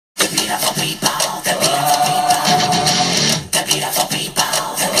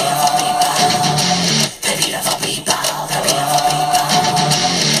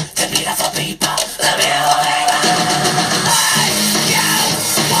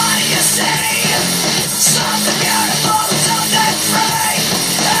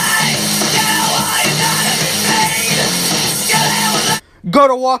Go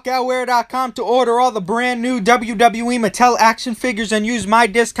to walkoutwear.com to order all the brand new WWE Mattel action figures and use my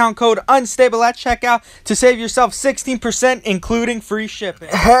discount code UNSTABLE at checkout to save yourself 16%, including free shipping.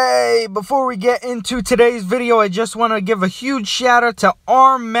 Hey, before we get into today's video, I just want to give a huge shout out to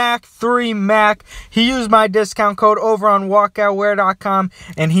RMac3Mac. He used my discount code over on walkoutwear.com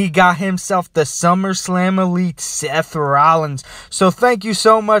and he got himself the SummerSlam Elite Seth Rollins. So thank you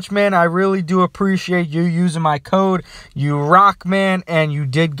so much, man. I really do appreciate you using my code. You rock, man. And you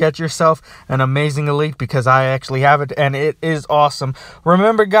did get yourself an amazing Elite because I actually have it and it is awesome.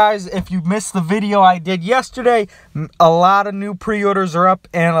 Remember, guys, if you missed the video I did yesterday, a lot of new pre-orders are up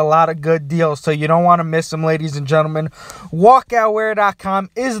and a lot of good deals, so you don't want to miss them, ladies and gentlemen. Walkoutwear.com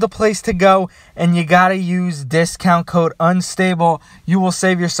is the place to go, and you gotta use discount code UNSTABLE. You will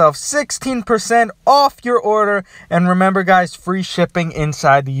save yourself 16% off your order, and remember, guys, free shipping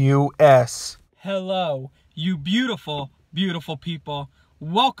inside the US. Hello, you beautiful people.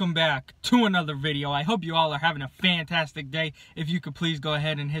 Welcome back to another video. I hope you all are having a fantastic day. If you could please go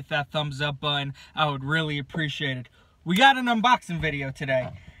ahead and hit that thumbs up button, I would really appreciate it. We got an unboxing video today,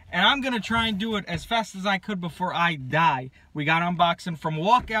 and I'm gonna try and do it as fast as I could before I die. We got unboxing from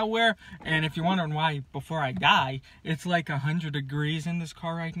Walkoutwear, and if you're wondering why before I die, it's like 100 degrees in this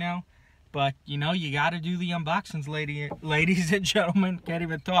car right now. But, you know, you got to do the unboxings, ladies and gentlemen. Can't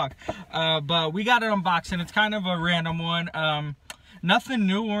even talk. But we got an unboxing. It's kind of a random one. Nothing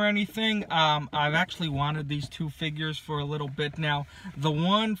new or anything. I've actually wanted these two figures for a little bit now. The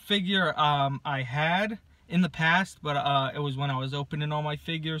one figure I had in the past, but it was when I was opening all my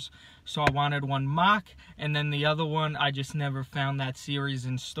figures. So I wanted one mock. And then the other one, I just never found that series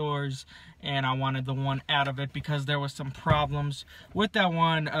in stores. And I wanted the one out of it because there was some problems with that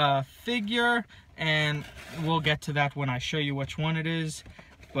one figure, and we'll get to that when I show you which one it is.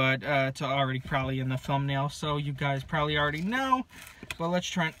 But it's already probably in the thumbnail, so you guys probably already know. But let's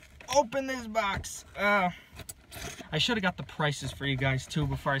try and open this box. I should have got the prices for you guys too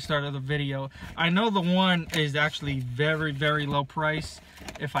before I started the video. I know the one is actually very, very low price.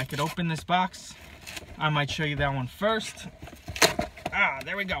 If I could open this box, I might show you that one first.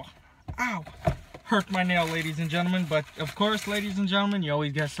 There we go. Ow, hurt my nail, ladies and gentlemen. But of course, ladies and gentlemen, you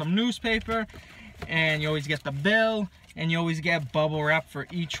always get some newspaper, and you always get the bill, and you always get bubble wrap for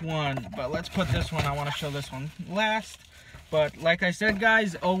each one. But let's put this one, I want to show this one last. But like I said,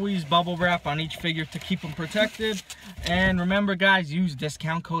 guys, always bubble wrap on each figure to keep them protected. And remember, guys, use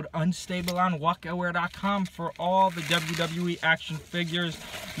discount code UNSTABLE on walkoutwear.com for all the WWE action figures.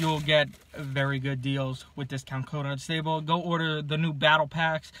 You will get very good deals with discount code UNSTABLE. Go order the new battle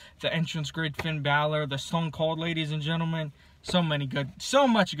packs, the entrance grade Finn Balor, the Stone Cold, ladies and gentlemen. So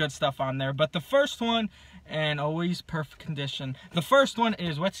much good stuff on there. But the first one, and always perfect condition. The first one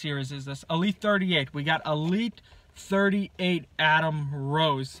is, what series is this? Elite 38. We got Elite 38 Adam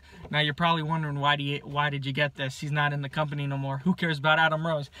Rose. Now you're probably wondering, why did you get this? He's not in the company no more. Who cares about Adam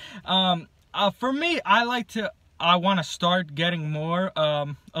Rose? For me, I want to start getting more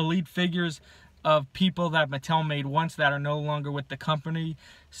Elite figures of people that Mattel made once that are no longer with the company,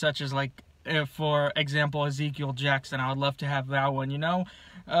 such as, like, for example, Ezekiel Jackson. I would love to have that one, you know.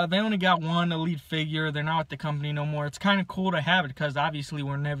 They only got one Elite figure. They're not with the company no more. It's kind of cool to have it because obviously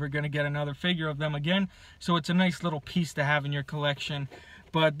we're never going to get another figure of them again. So it's a nice little piece to have in your collection.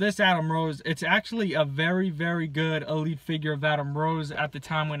 But this Adam Rose, it's actually a very, very good Elite figure of Adam Rose at the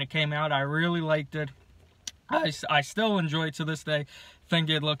time when it came out. I really liked it. I still enjoy it to this day. Think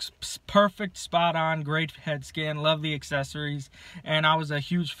it looks perfect, spot on, great head scan, love the accessories, and I was a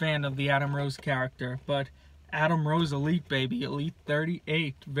huge fan of the Adam Rose character. But Adam Rose Elite, baby, Elite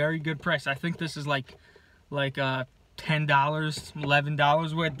 38, very good price. I think this is like $10,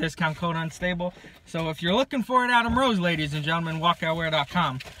 $11 with discount code UNSTABLE. So if you're looking for it, Adam Rose, ladies and gentlemen,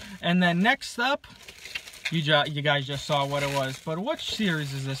 walkoutwear.com. And then next up, you guys just saw what it was. But which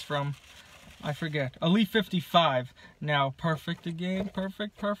series is this from? I forget. Elite 55. Now, perfect again.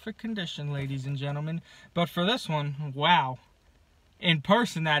 Perfect condition, ladies and gentlemen. But for this one, wow. In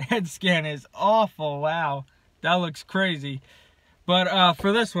person, that head scan is awful. Wow. That looks crazy. But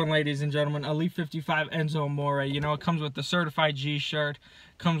for this one, ladies and gentlemen, Elite 55 Enzo Amore. You know, it comes with the certified G shirt.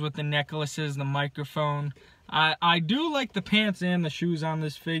 Comes with the necklaces, the microphone. I do like the pants and the shoes on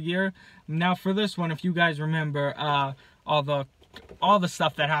this figure. Now, for this one, if you guys remember, all the all the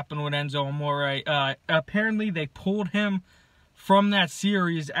stuff that happened with Enzo Amore. Apparently they pulled him from that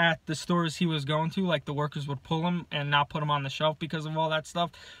series at the stores he was going to. Like, the workers would pull him and not put him on the shelf because of all that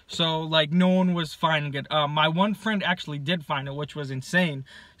stuff. So, like, no one was finding it. My one friend actually did find it, which was insane.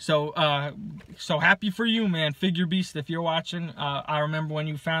 So, so happy for you, man. Figure Beast, if you're watching. I remember when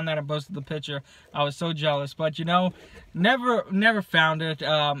you found that and posted the picture. I was so jealous. But, you know, never found it.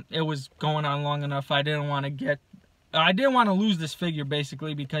 It was going on long enough. I didn't want to lose this figure,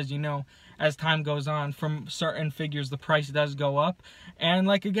 basically, because, you know, as time goes on, from certain figures, the price does go up. And,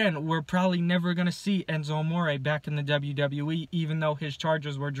 like, again, we're probably never going to see Enzo Amore back in the WWE, even though his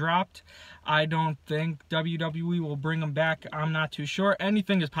charges were dropped. I don't think WWE will bring him back. I'm not too sure.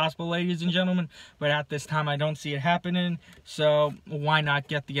 Anything is possible, ladies and gentlemen, but at this time, I don't see it happening. So, why not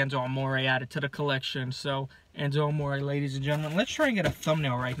get the Enzo Amore added to the collection? So, Enzo Amore, ladies and gentlemen. Let's try and get a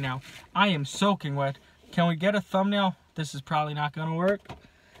thumbnail right now. I am soaking wet. Can we get a thumbnail? This is probably not going to work.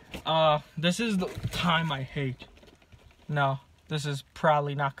 This is the time I hate. No, this is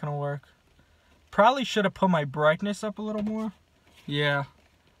probably not going to work. Probably should have put my brightness up a little more. Yeah.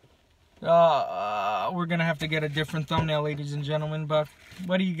 We're going to have to get a different thumbnail, ladies and gentlemen, but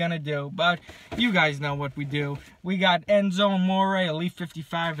what are you going to do? But you guys know what we do. We got Enzo Amore, Elite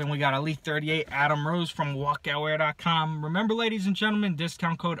 55, and we got Elite 38, Adam Rose from walkoutwear.com. Remember, ladies and gentlemen,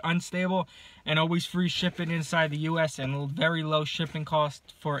 discount code UNSTABLE, and always free shipping inside the U.S. and very low shipping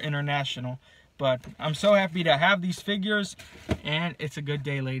cost for international. But I'm so happy to have these figures, and it's a good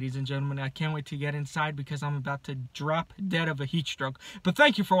day, ladies and gentlemen. I can't wait to get inside because I'm about to drop dead of a heat stroke. But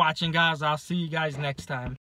thank you for watching, guys. I'll see you guys next time.